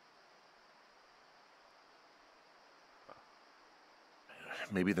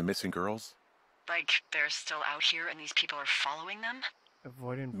 Maybe the missing girls? Like, they're still out here and these people are following them?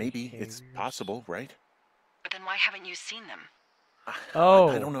 Avoidant Maybe. behaviors. It's possible, right? But then why haven't you seen them? Oh.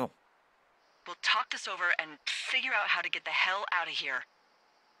 I don't know. We'll talk this over and figure out how to get the hell out of here.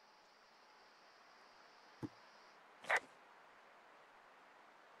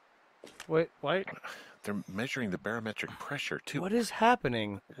 Wait, what? They're measuring the barometric pressure, too. What is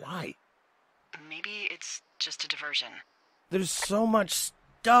happening? Why? Maybe it's just a diversion. There's so much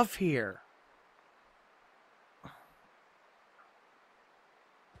stuff here.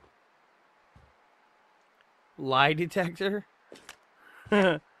 Lie detector?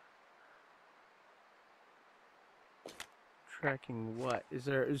 Tracking what?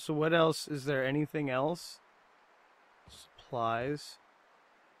 So what else? Is there anything else? Supplies.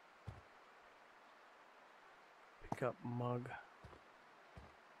 Pick up mug.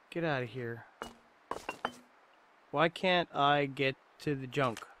 Get out of here. Why can't I get to the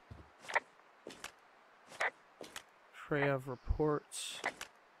junk? Tray of reports.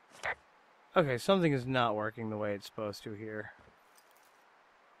 Okay, something is not working the way it's supposed to here.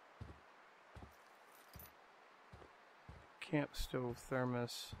 Camp stove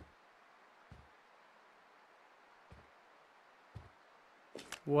thermos.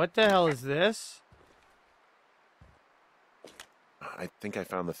 What the hell is this? I think I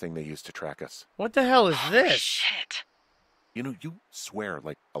found the thing they used to track us. What the hell is Oh, this? shit. You know, you swear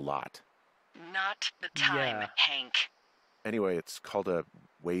like a lot. Not the time, Yeah. Hank. Anyway, it's called a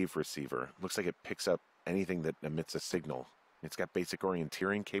wave receiver. Looks like it picks up anything that emits a signal. It's got basic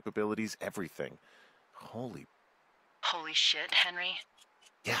orienteering capabilities, everything. Holy Holy shit, Henry.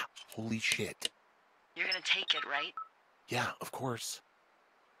 Yeah, holy shit. You're gonna take it, right? Yeah, of course.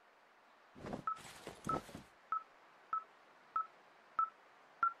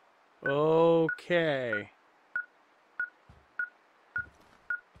 Okay.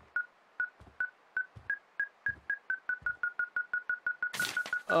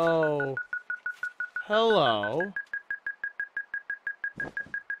 Oh. Hello.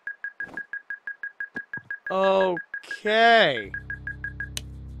 Okay.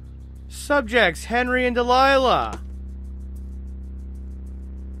 Subjects, Henry and Delilah.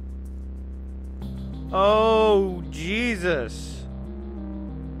 Oh, Jesus.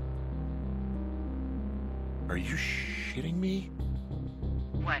 Are you shitting me?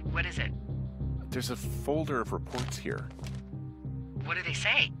 What? What is it? There's a folder of reports here. What do they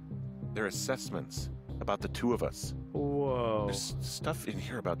say? They're assessments about the two of us. Whoa. There's stuff in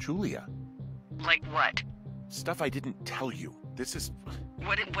here about Julia. Like what? Stuff I didn't tell you. This is...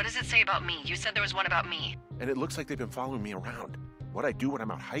 What does it say about me? You said there was one about me. And it looks like they've been following me around. What I do when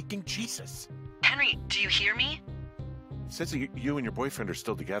I'm out hiking? Jesus. Henry, do you hear me? It says that you and your boyfriend are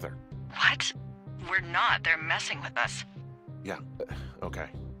still together. What? We're not. They're messing with us. Yeah, okay.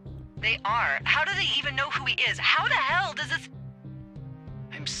 They are. How do they even know who he is? How the hell does this...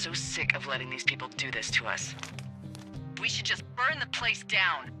 I'm so sick of letting these people do this to us. We should just burn the place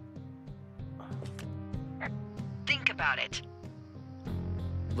down. Think about it.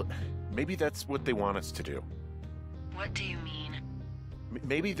 Look, maybe that's what they want us to do. What do you mean?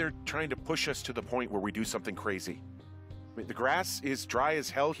 Maybe they're trying to push us to the point where we do something crazy. I mean, the grass is dry as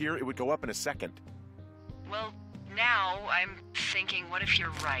hell here. It would go up in a second. Well, now I'm thinking, what if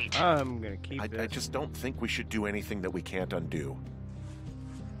you're right? I'm gonna keep this. I just don't think we should do anything that we can't undo.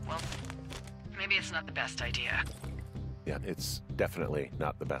 Well, maybe it's not the best idea. Yeah, it's definitely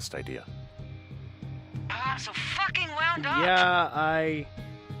not the best idea. Oh, I'm so fucking wound up. Yeah, I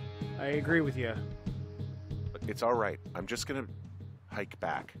agree with you. But it's all right. I'm just gonna hike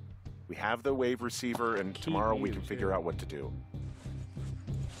back. We have the wave receiver, and Keep tomorrow we you, can figure too. out what to do.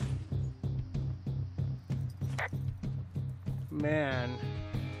 Man.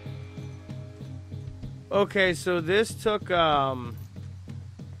 Okay, so this took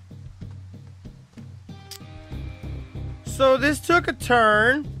So this took a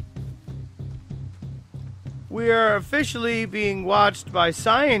turn. We are officially being watched by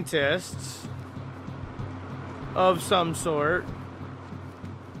scientists of some sort.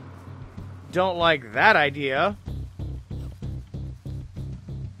 Don't like that idea.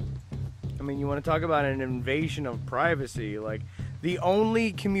 I mean, you want to talk about an invasion of privacy. Like, the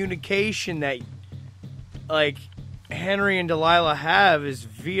only communication that, like, Henry and Delilah have is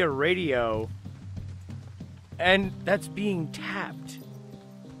via radio. And that's being tapped.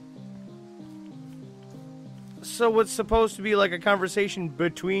 So what's supposed to be like a conversation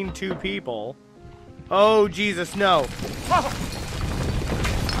between two people. Oh, Jesus, no.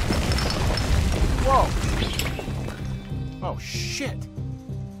 Whoa! Oh, shit!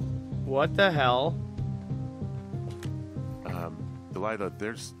 What the hell? Delilah,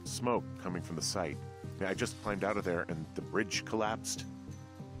 there's smoke coming from the site. I just climbed out of there and the bridge collapsed.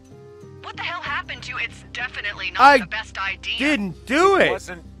 What the hell happened to you? It's definitely not I the best idea. Didn't do It it.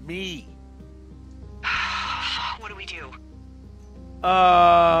 wasn't me. What do we do?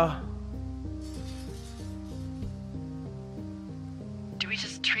 Do we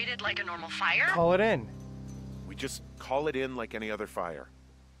just treat it like a normal fire? Call it in. We just call it in like any other fire.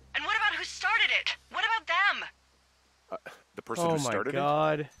 And what about who started it? What about them? The person Oh who my started it?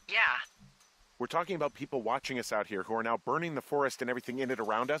 God. Yeah. We're talking about people watching us out here who are now burning the forest and everything in it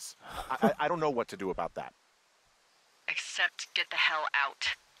around us. I don't know what to do about that. Except get the hell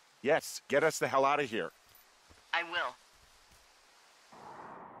out. Yes, get us the hell out of here. I will.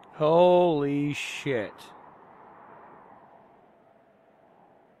 Holy shit.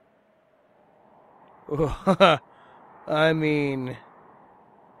 I mean,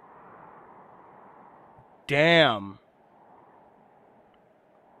 damn.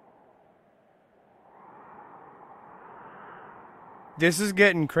 This is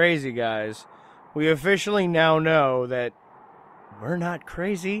getting crazy, guys. We officially now know that we're not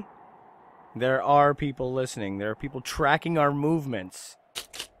crazy. There are people listening. There are people tracking our movements.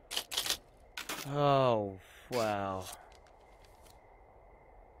 Oh, wow.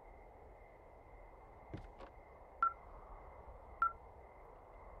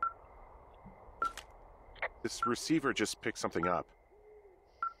 This receiver just picked something up.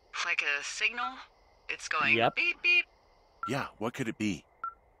 Like a signal? It's going Yep. beep beep. Yeah, what could it be?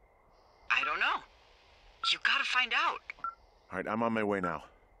 I don't know. You gotta find out. All right, I'm on my way now.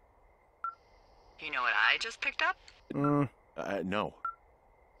 You know what I just picked up? Mm, No.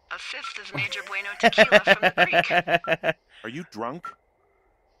 a fifth of Major Bueno tequila from the creek. Are you drunk?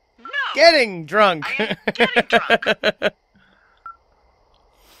 No! Getting drunk! I am getting drunk!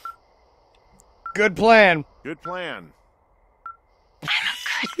 Good plan. Good plan.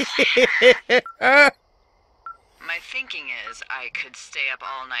 My thinking is I could stay up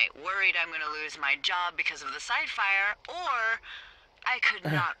all night worried I'm going to lose my job because of the side fire, or I could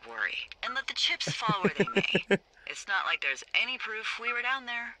not worry and let the chips fall where they may. It's not like there's any proof we were down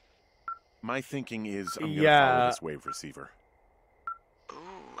there. My thinking is I'm going to Yeah. follow this wave receiver.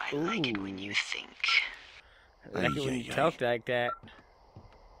 Ooh, I like it when you think. I like it when you talk like that.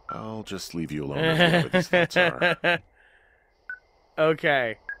 I'll just leave you alone with whatever these thoughts are.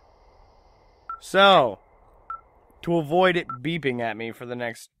 Okay. So, to avoid it beeping at me for the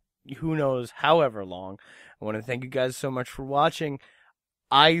next who knows however long, I want to thank you guys so much for watching.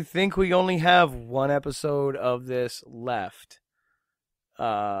 I think we only have one episode of this left.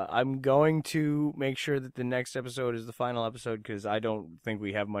 I'm going to make sure that the next episode is the final episode because I don't think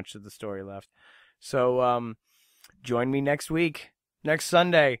we have much of the story left. So, join me next week, next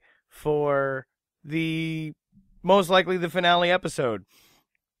Sunday, for the most likely the finale episode.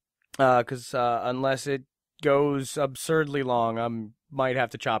 Because unless it goes absurdly long, I might have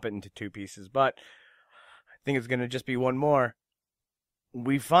to chop it into 2 pieces. But I think it's going to just be one more.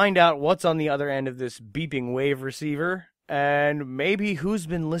 We find out what's on the other end of this beeping wave receiver, and maybe who's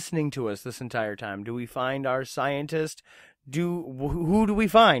been listening to us this entire time. Do we find our scientist? Who do we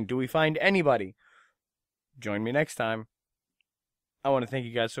find? Do we find anybody? Join me next time. I want to thank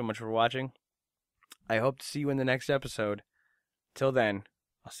you guys so much for watching. I hope to see you in the next episode. Till then,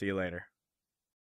 I'll see you later.